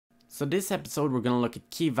So this episode we're going to look at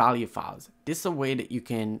key value files. This is a way that you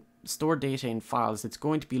can store data in files that's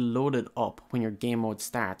going to be loaded up when your game mode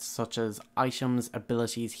starts, such as items,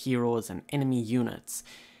 abilities, heroes, and enemy units.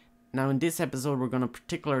 Now in this episode we're going to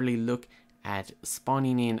particularly look at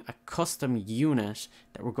spawning in a custom unit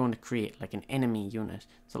that we're going to create, like an enemy unit.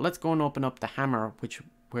 So let's go and open up the hammer,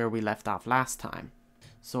 where we left off last time.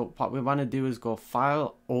 So what we want to do is go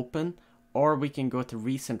File, Open, or we can go to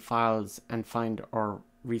Recent Files and find our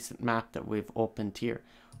recent map that we've opened here.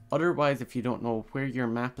 Otherwise, if you don't know where your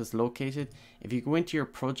map is located, if you go into your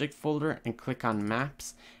project folder and click on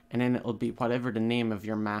Maps, and then it'll be whatever the name of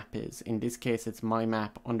your map is. In this case, it's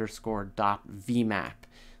mymap_.vmap.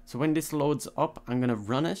 So when this loads up, I'm going to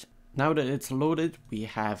run it. Now that it's loaded, we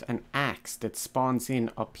have an axe that spawns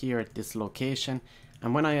in up here at this location.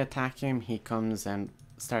 And when I attack him, he comes and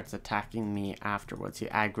starts attacking me afterwards. He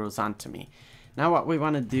aggroes onto me. Now what we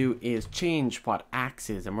want to do is change what axe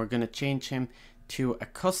is, and we're going to change him to a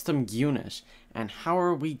custom unit. And how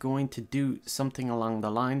are we going to do something along the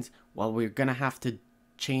lines? Well, we're going to have to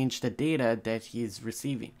change the data that he's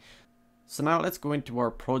receiving. So now let's go into our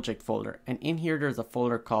project folder, and in here there's a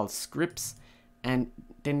folder called scripts, and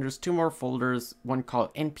then there's two more folders, one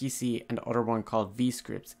called NPC and the other one called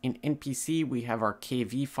vscripts. In NPC we have our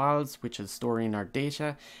KV files, which is storing our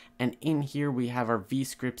data, and in here we have our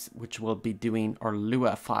vscripts, which will be doing our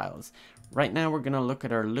Lua files. Right now we're going to look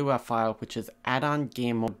at our Lua file, which is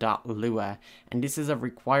addongamemode.lua, and this is a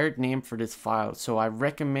required name for this file, so I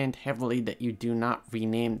recommend heavily that you do not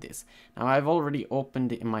rename this. Now I've already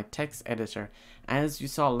opened it in my text editor, and as you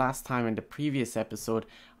saw last time in the previous episode,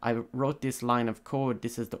 I wrote this line of code.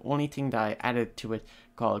 This is the only thing that I added to it,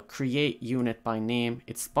 called create unit by name.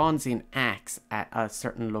 It spawns in axe at a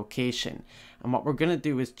certain location, and what we're going to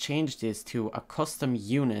do is change this to a custom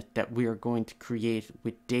unit that we are going to create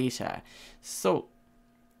with data. So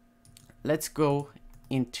let's go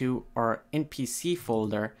into our NPC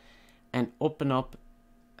folder and open up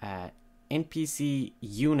NPC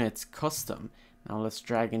units custom. Now let's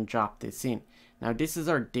drag and drop this in. Now this is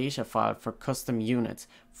our data file for custom units.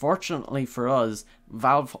 Fortunately for us,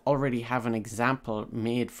 Valve already have an example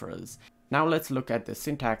made for us. Now let's look at the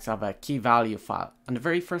syntax of a key value file. On the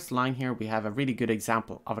very first line here, we have a really good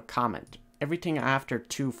example of a comment. Everything after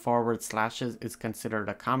 2 forward slashes is considered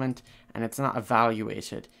a comment, and it's not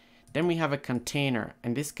evaluated. Then we have a container,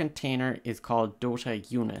 and this container is called Dota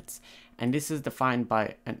units, and this is defined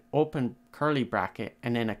by an open curly bracket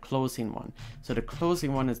and then a closing one. So the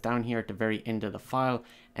closing one is down here at the very end of the file,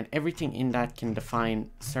 and everything in that can define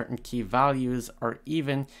certain key values or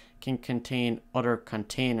even can contain other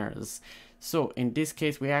containers. So in this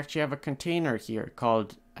case, we actually have a container here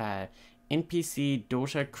called NPC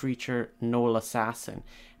Dota creature null assassin.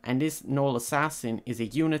 And this null assassin is a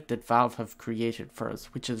unit that Valve have created for us,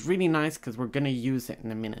 which is really nice because we're going to use it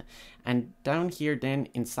in a minute. And down here then,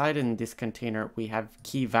 inside in this container, we have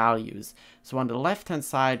key values. So on the left hand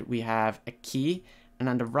side we have a key, and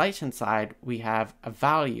on the right hand side we have a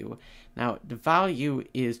value. Now the value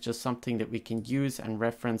is just something that we can use and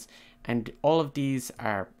reference, and all of these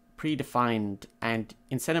are predefined, and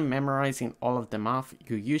instead of memorizing all of them off,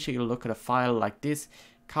 you usually look at a file like this,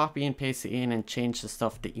 copy and paste it in and change the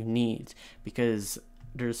stuff that you need, because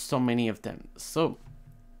there's so many of them. So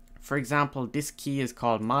for example, this key is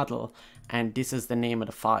called model, and this is the name of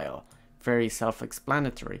the file. Very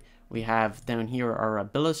self-explanatory. We have down here our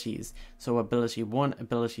abilities. So ability 1,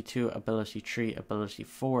 ability 2, ability 3, ability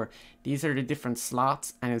 4. These are the different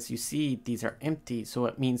slots, and as you see, these are empty, so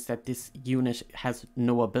it means that this unit has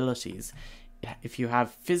no abilities. If you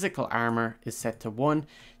have physical armor is set to 1,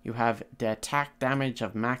 you have the attack damage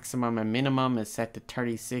of maximum and minimum is set to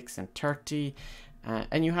 36 and 30,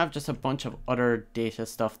 and you have just a bunch of other data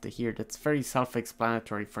stuff to here that's very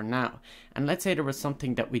self-explanatory for now. And let's say there was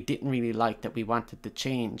something that we didn't really like that we wanted to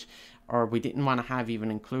change, or we didn't want to have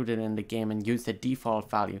even included in the game and use the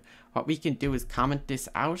default value. What we can do is comment this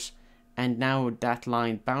out, and now that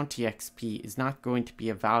line bounty XP is not going to be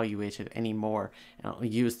evaluated anymore, and it'll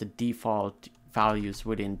use the default values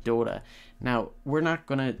within Dota. Now we're not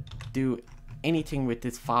going to do anything with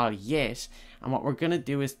this file yet, and what we're going to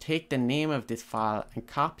do is take the name of this file and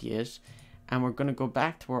copy it, and we're going to go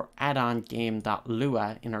back to our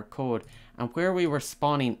addongame.lua in our code, and where we were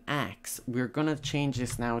spawning axe, we're going to change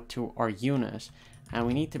this now to our unit, and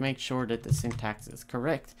we need to make sure that the syntax is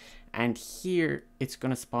correct. And here it's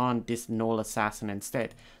going to spawn this null assassin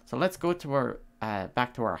instead. So let's go to our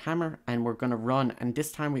back to our hammer, and we're going to run, and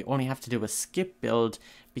this time we only have to do a skip build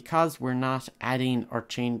because we're not adding or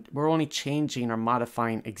we're only changing or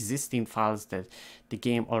modifying existing files that the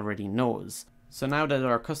game already knows. So now that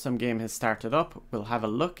our custom game has started up, we'll have a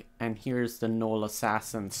look, and here's the Gnoll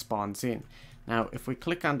Assassin spawns in. Now if we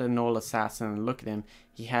click on the Gnoll Assassin and look at him,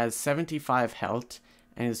 he has 75 health,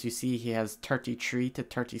 and as you see he has 33 to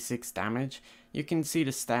 36 damage. You can see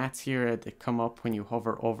the stats here that come up when you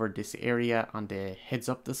hover over this area on the heads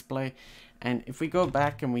up display. And if we go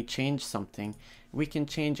back and we change something, we can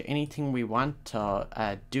change anything we want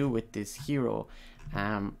to do with this hero.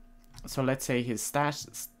 So let's say his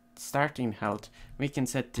starting health, we can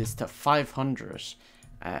set this to 500,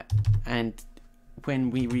 and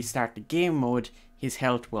when we restart the game mode, his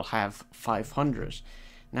health will have 500.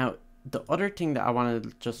 Now the other thing that I wanted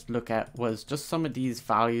to just look at was just some of these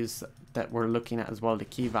values that we're looking at as well, the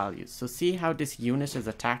key values. So see how this unit is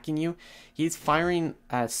attacking you? He's firing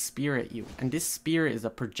a spear at you, and this spear is a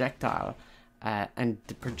projectile, and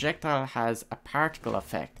the projectile has a particle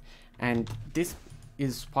effect, and this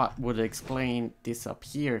is what would explain this up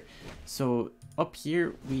here. So up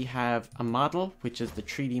here we have a model, which is the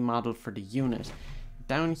 3D model for the unit.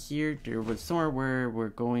 Down here there was somewhere where we're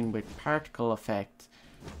going with particle effect,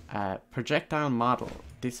 projectile model.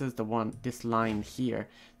 This is the one, this line here.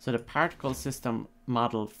 So the particle system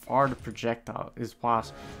model for the projectile is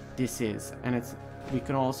what this is, and it's, we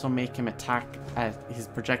can also make him attack as his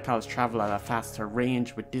projectiles travel at a faster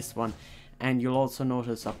range with this one. And you'll also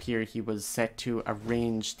notice up here he was set to a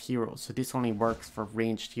ranged hero, so this only works for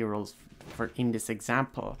ranged heroes for in this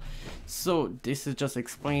example. So this is just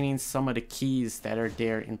explaining some of the keys that are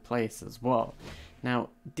there in place as well. Now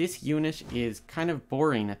this unit is kind of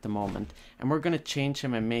boring at the moment, and we're going to change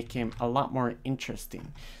him and make him a lot more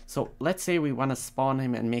interesting. So let's say we want to spawn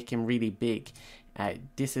him and make him really big.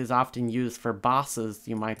 This is often used for bosses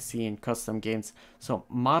you might see in custom games. So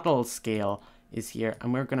model scale is here,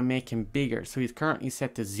 and we're going to make him bigger. So he's currently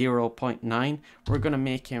set to 0.9. We're going to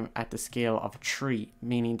make him at the scale of 3,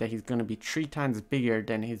 meaning that he's going to be 3 times bigger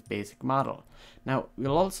than his basic model. Now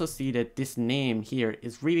you'll also see that this name here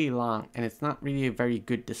is really long, and it's not really a very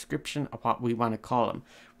good description of what we want to call him.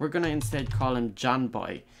 We're going to instead call him John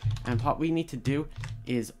Boy, and what we need to do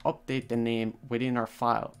is update the name within our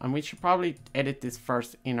file, and we should probably edit this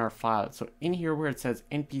first in our file. So in here where it says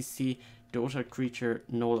NPC Dota creature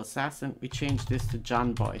Gnoll Assassin, we change this to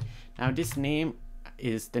John Boy. Now this name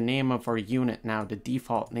is the name of our unit now, the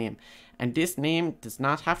default name, and this name does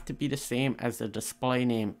not have to be the same as the display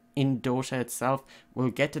name in Dota itself. We'll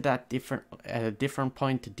get to that different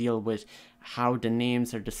point to deal with how the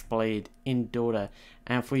names are displayed in Dota.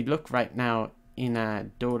 And if we look right now in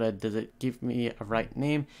Dota, does it give me a right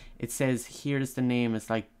name? It says here's the name, it's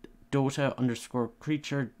like Dota underscore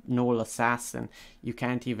creature Gnoll Assassin. You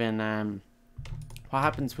can't even what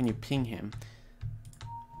happens when you ping him?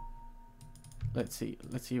 Let's see,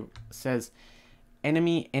 it says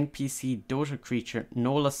enemy NPC Dota creature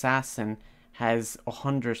Gnoll Assassin has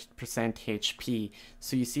 100% HP.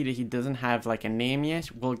 So you see that he doesn't have like a name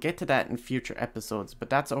yet. We'll get to that in future episodes, but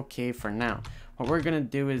that's okay for now. What we're gonna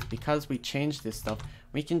do is, because we changed this stuff,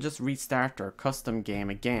 we can just restart our custom game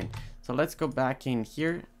again. So let's go back in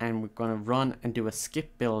here, and we're gonna run and do a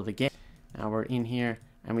skip build again. Now we're in here,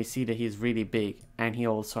 and we see that he's really big, and he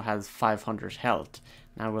also has 500 health.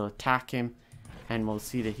 Now we'll attack him, and we'll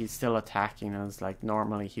see that he's still attacking us like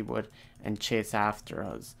normally he would, and chase after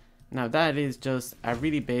us. Now that is just a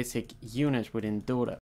really basic unit within Dota.